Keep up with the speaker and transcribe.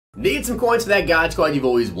Need some coins for that God Squad you've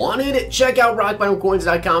always wanted? Check out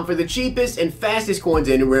rockbottomcoins.com for the cheapest and fastest coins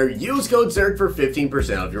anywhere. Use code ZIRK for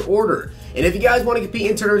 15% off your order. And if you guys want to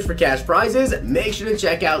compete in tournaments for cash prizes, make sure to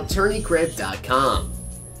check out tourneycrypt.com.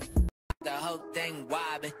 The whole thing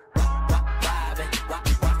wobbin'.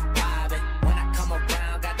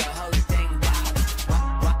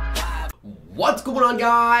 What's going on,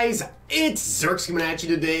 guys? It's Zirksee coming at you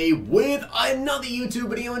today with another YouTube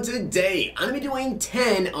video, and today I'm going to be doing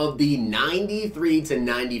 10 of the 93 to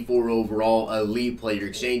 94 overall elite player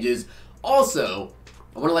exchanges. Also,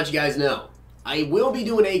 I want to let you guys know, I will be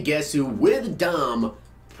doing a Guess Who with Dom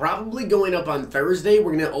probably going up on Thursday.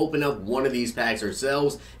 We're going to open up one of these packs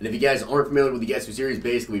ourselves, and if you guys aren't familiar with the Guess Who series,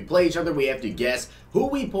 basically we play each other, we have to guess who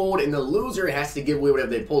we pulled, and the loser has to give away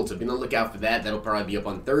whatever they pulled, so be on the lookout for that. That'll probably be up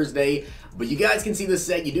on Thursday, but you guys can see the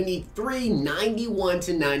set. You do need 3 91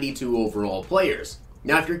 to 92 overall players.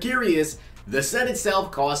 Now, if you're curious, the set itself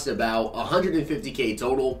costs about 150k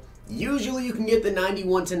total. Usually you can get the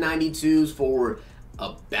 91 to 92s for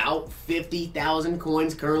about 50,000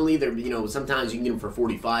 coins. Currently, they're, sometimes you can get them for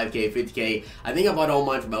 45k, 50k. I think I bought all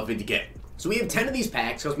mine for about 50k. So we have 10 of these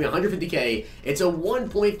packs, cost me 150k. It's a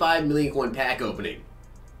 1.5 million coin pack opening.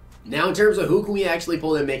 Now, in terms of who can we actually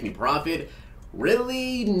pull and make me profit,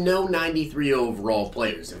 really no 93 overall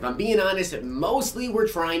players. If I'm being honest, mostly we're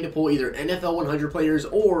trying to pull either NFL 100 players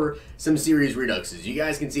or some series reduxes. You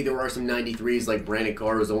guys can see there are some 93s, like Brandon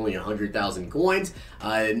Carr is only 100,000 coins.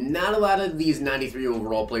 Not a lot of these 93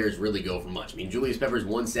 overall players really go for much. I mean, Julius Peppers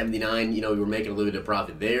 179, we were making a little bit of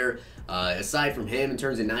profit there. Aside from him, in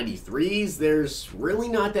terms of 93s, there's really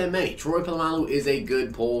not that many. Troy Polamalu is a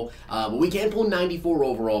good pull, but we can't pull 94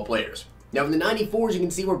 overall players. Now, in the 94s, you can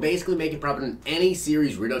see we're basically making profit on any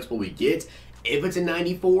series redux pull we get. If it's a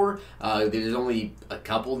 94, there's only a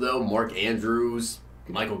couple, though. Mark Andrews,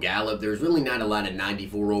 Michael Gallup. There's really not a lot of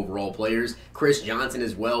 94 overall players. Chris Johnson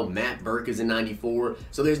as well. Matt Burke is a 94.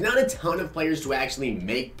 So there's not a ton of players to actually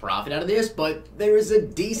make profit out of this, but there is a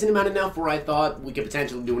decent amount enough where I thought we could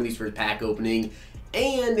potentially do one of these for a pack opening,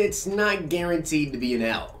 and it's not guaranteed to be an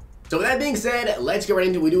L. So with that being said, let's get right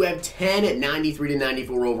into it. We do have 10 93 to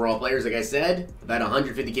 94 overall players, like I said, about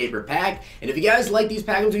 150k per pack. And if you guys like these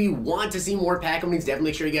pack openings or you want to see more pack openings,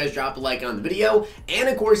 definitely make sure you guys drop a like on the video. And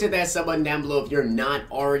of course, hit that sub button down below if you're not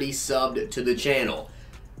already subbed to the channel.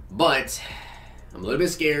 But I'm a little bit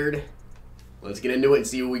scared. Let's get into it and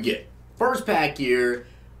see what we get. First pack here,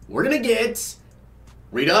 we're going to get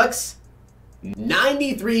Redux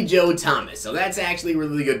 93 Joe Thomas. So that's actually a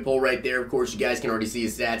really good pull right there. Of course, you guys can already see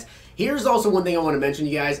his stats. Here's also one thing I want to mention,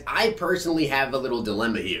 you guys. I personally have a little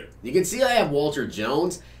dilemma here. You can see I have Walter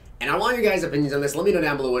Jones, and I want your guys' opinions on this. Let me know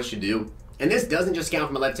down below what you should do. And this doesn't just count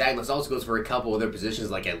for my left tackle. This also goes for a couple other positions,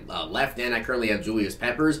 like at left end. I currently have Julius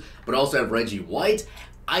Peppers, but also have Reggie White.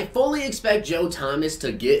 I fully expect Joe Thomas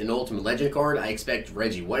to get an Ultimate Legend card. I expect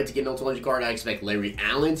Reggie White to get an Ultimate Legend card. I expect Larry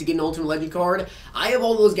Allen to get an Ultimate Legend card. I have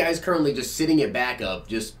all those guys currently just sitting at backup,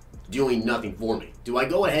 just doing nothing for me. Do I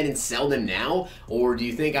go ahead and sell them now, or do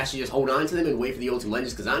you think I should just hold on to them and wait for the Ultimate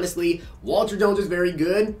Legends? Because honestly, Walter Jones is very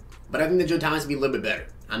good, but I think that Joe Thomas would be a little bit better.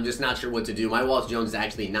 I'm just not sure what to do. My Walter Jones is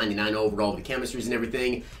actually 99 overall with the chemistries and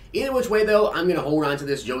everything. Either which way, though, I'm going to hold on to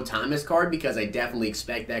this Joe Thomas card because I definitely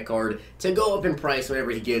expect that card to go up in price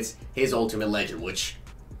whenever he gets his Ultimate Legend, which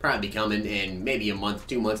probably be coming in maybe a month,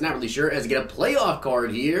 2 months, not really sure. As I get a playoff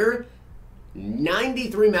card here,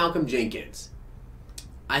 93 Malcolm Jenkins.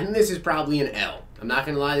 I think this is probably an L. I'm not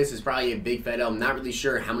going to lie, this is probably a big fat L. I'm not really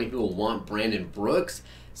sure how many people want Brandon Brooks.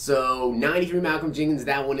 So 93 Malcolm Jenkins,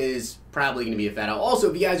 that one is probably going to be a fat L. Also,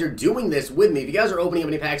 if you guys are doing this with me, if you guys are opening up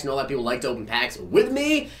any packs, and a lot of people like to open packs with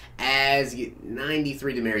me, as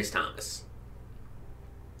 93 Demaryius Thomas.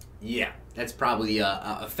 Yeah, that's probably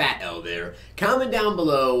a fat L there. Comment down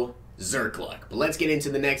below Zirksee. But let's get into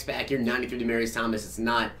the next pack here. 93 Demaryius Thomas. It's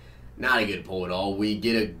not a good pull at all. We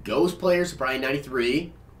get a ghost player, so probably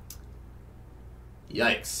 93.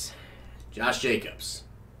 Yikes. Josh Jacobs.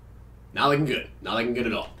 Not looking good. Not looking good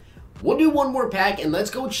at all. We'll do one more pack, and let's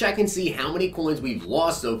go check and see how many coins we've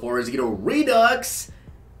lost so far as we get a Redux.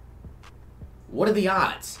 What are the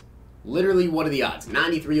odds? Literally, what are the odds?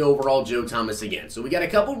 93 overall Joe Thomas again. So we got a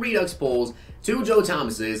couple Redux pulls, 2 Joe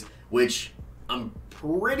Thomases, which I'm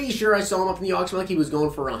pretty sure I saw him up in the auction like he was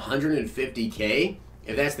going for 150k.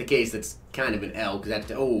 If that's the case, that's kind of an L, because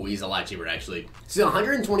that's, oh, he's a lot cheaper, actually. So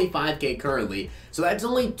 125k currently, so that's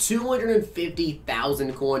only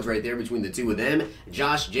 250,000 coins right there between the two of them.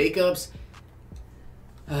 Josh Jacobs,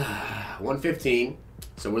 115,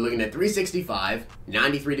 so we're looking at 365.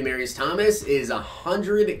 93 Demaryius Thomas is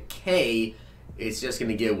 100k. It's just going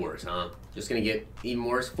to get worse, huh? just going to get even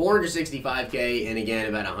worse. 465K, and again,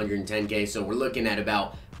 about 110K. So we're looking at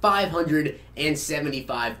about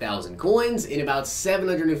 575,000 coins in about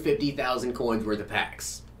 750,000 coins worth of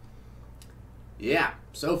packs. Yeah,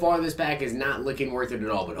 so far this pack is not looking worth it at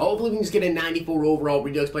all, but hopefully we can just get a 94 overall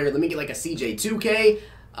Redux player. Let me get like a CJ2K,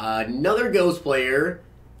 another Ghost player,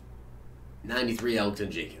 93 Elton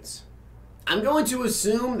Jenkins. I'm going to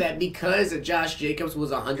assume that because Josh Jacobs was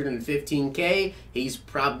 115K, he's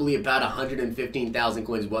probably about 115,000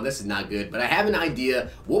 coins. Well, this is not good, but I have an idea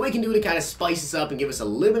what we can do to kind of spice this up and give us a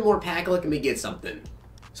little bit more pack luck and we get something.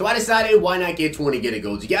 So I decided, why not get 20 get a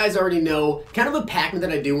golds? You guys already know kind of a pack that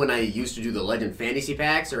I do when I used to do the Legend Fantasy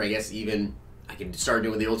packs, or I guess even I can start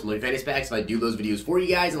doing the Ultimate Fantasy packs if I do those videos for you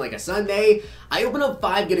guys. And like a Sunday, I open up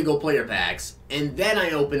 5 get a gold player packs, and then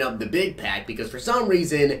I open up the big pack because for some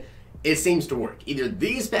reason, it seems to work. Either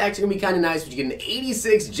these packs are going to be kind of nice, but you get an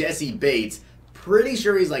 86 Jesse Bates. Pretty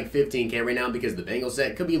sure he's like 15K right now because the Bengal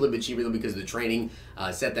set could be a little bit cheaper though because of the training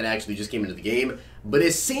set that actually just came into the game. But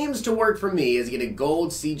it seems to work for me as you get a gold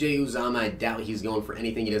CJ Uzama. I doubt he's going for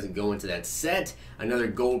anything. He doesn't go into that set. Another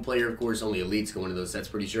gold player, of course, only elites go into those sets,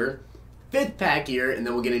 pretty sure. 5th pack here, and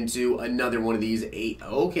then we'll get into another one of these.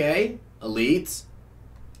 Okay, elites.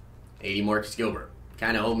 80 Marcus Gilbert.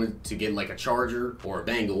 Kind of hoping to get like a Charger or a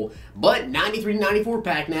Bengal. But 93 to 94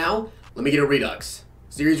 pack now. Let me get a Redux.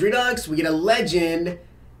 Series Redux, we get a Legend,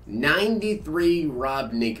 93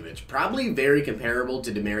 Rob Ninkovich. Probably very comparable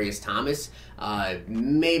to Demaryius Thomas,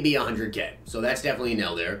 maybe 100K. So that's definitely an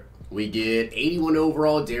L there. We get 81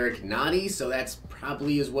 overall Derek Nottie, so that's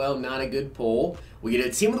probably as well not a good pull. We get a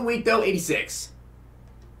Team of the Week though, 86.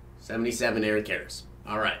 77 Eric Harris.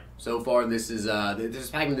 All right, so far this is this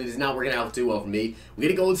pack is not working out too well for me. We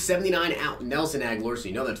get a gold 79 out Nelson Aguilar, so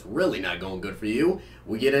you know that's really not going good for you.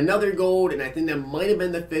 We get another gold, and I think that might have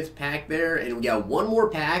been the 5th pack there, and we got one more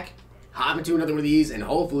pack. Hop into another one of these, and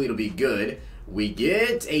hopefully it'll be good. We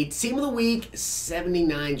get a Team of the Week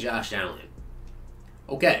 79 Josh Allen.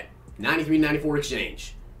 Okay, 93-94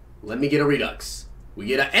 exchange. Let me get a Redux. We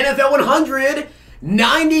get an NFL 100.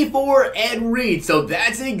 94 Ed Reed. So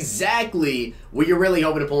that's exactly what you're really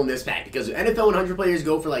hoping to pull in this pack because NFL 100 players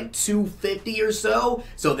go for like 250 or so.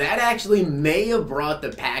 So that actually may have brought the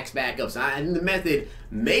packs back up. So I think the method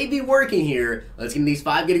may be working here. Let's get these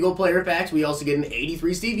 5 get a go player packs. We also get an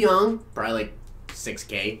 83 Steve Young, probably like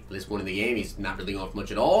 6K for this point of the game. He's not really going for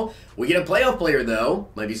much at all. We get a playoff player though.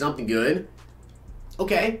 Might be something good.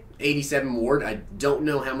 Okay, 87 Ward. I don't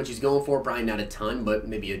know how much he's going for. Probably not a ton, but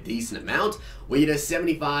maybe a decent amount. We get a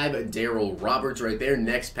 75 Daryl Roberts right there.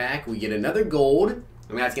 Next pack, we get another gold.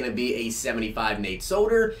 And that's going to be a 75 Nate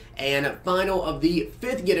Solder. And final of the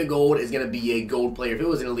 5th get a gold is going to be a gold player. If it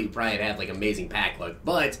was an elite, probably would have like amazing pack luck.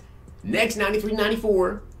 But next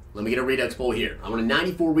 93-94, let me get a Redux pull here. I want a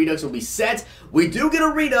 94 Redux will be set. We do get a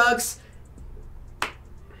Redux.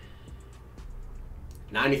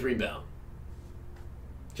 93 Bell.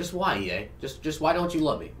 Just why, EA? Just why don't you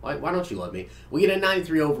love me? Why don't you love me? We get a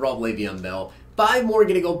 93 overall Le'Veon Bell. 5 more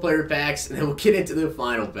get a gold player packs, and then we'll get into the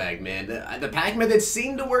final pack, man. The pack method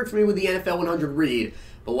seemed to work for me with the NFL 100 read,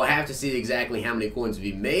 but we'll have to see exactly how many coins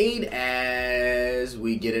we made as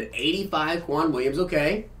we get an 85 Quan Williams.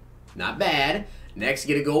 Okay, not bad. Next,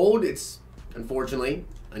 get a gold. It's, unfortunately,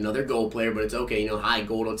 another gold player, but it's okay. You know, high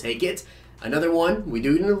gold will take it. Another one. We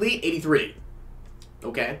do an elite, 83.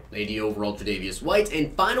 Okay, 80 overall Tre'Davious White.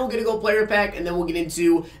 And final get a gold player pack, and then we'll get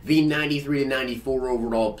into the 93-94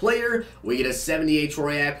 overall player. We get a 78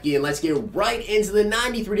 Troy Apke, and let's get right into the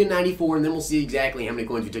 93-94, and then we'll see exactly how many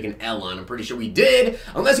coins we took an L on. I'm pretty sure we did,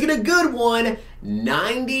 unless we get a good one.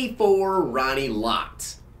 94 Ronnie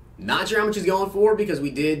Lott. Not sure how much he's going for because we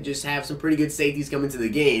did just have some pretty good safeties come into the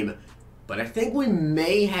game, but I think we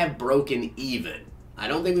may have broken even. I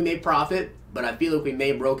don't think we made profit, but I feel like we may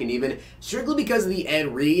have broken even strictly because of the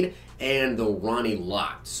Ed Reed and the Ronnie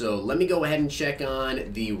Lott. So let me go ahead and check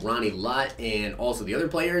on the Ronnie Lott and also the other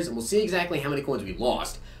players, and we'll see exactly how many coins we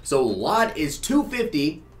lost. So Lott is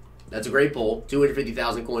 250. That's a great pull.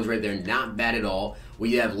 250,000 coins right there. Not bad at all.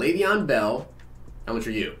 We have Le'Veon Bell. How much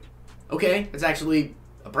are you? Okay, that's actually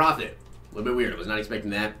a profit. A little bit weird. I was not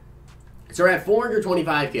expecting that. So we're at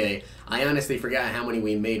 425K. I honestly forgot how many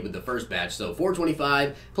we made with the first batch. So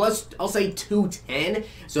 425 plus, I'll say 210.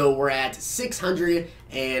 So we're at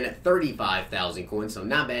 635,000 coins. So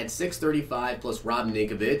not bad. 635 plus Rob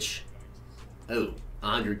Ninkovich. Oh,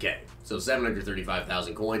 100K. So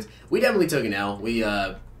 735,000 coins. We definitely took an L. We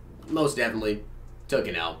most definitely took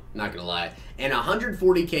an L. Not going to lie. And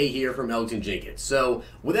 140K here from Elton Jenkins. So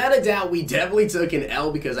without a doubt, we definitely took an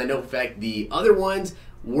L because I know for a fact the other ones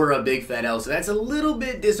were a big fat L. So that's a little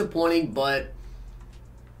bit disappointing, but,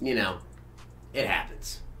 you know, it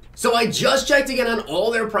happens. So I just checked again on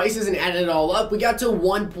all their prices and added it all up. We got to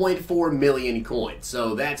 1.4 million coins.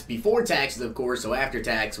 So that's before taxes, of course. So after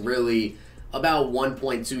tax, really about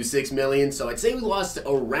 1.26 million. So I'd say we lost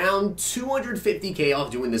around 250k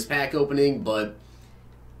off doing this pack opening. But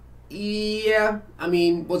yeah, I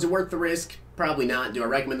mean, was it worth the risk? Probably not. Do I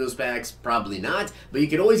recommend those packs? Probably not. But you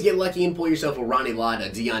could always get lucky and pull yourself a Ronnie Lott, a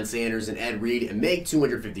Deion Sanders, and Ed Reed and make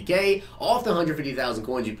 250k off the 150,000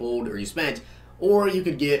 coins you pulled or you spent. Or you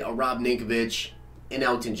could get a Rob Ninkovich, an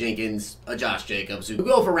Elton Jenkins, a Josh Jacobs, who could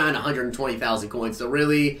go for around 120,000 coins. So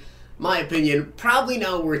really, my opinion, probably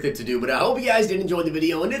not worth it to do. But I hope you guys did enjoy the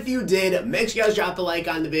video. And if you did, make sure you guys drop a like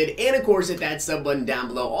on the vid. And of course, hit that sub button down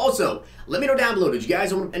below. Also, let me know down below, did you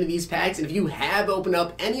guys open up any of these packs? And if you have opened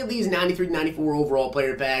up any of these 93 to 94 overall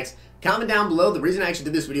player packs, comment down below. The reason I actually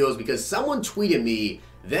did this video is because someone tweeted me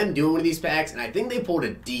them doing one of these packs. And I think they pulled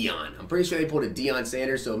a Deion. I'm pretty sure they pulled a Deion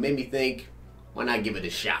Sanders. So it made me think, why not give it a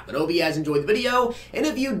shot? But I hope you guys enjoyed the video. And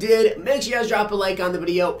if you did, make sure you guys drop a like on the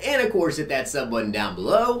video. And of course, hit that sub button down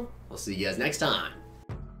below. I'll see you guys next time.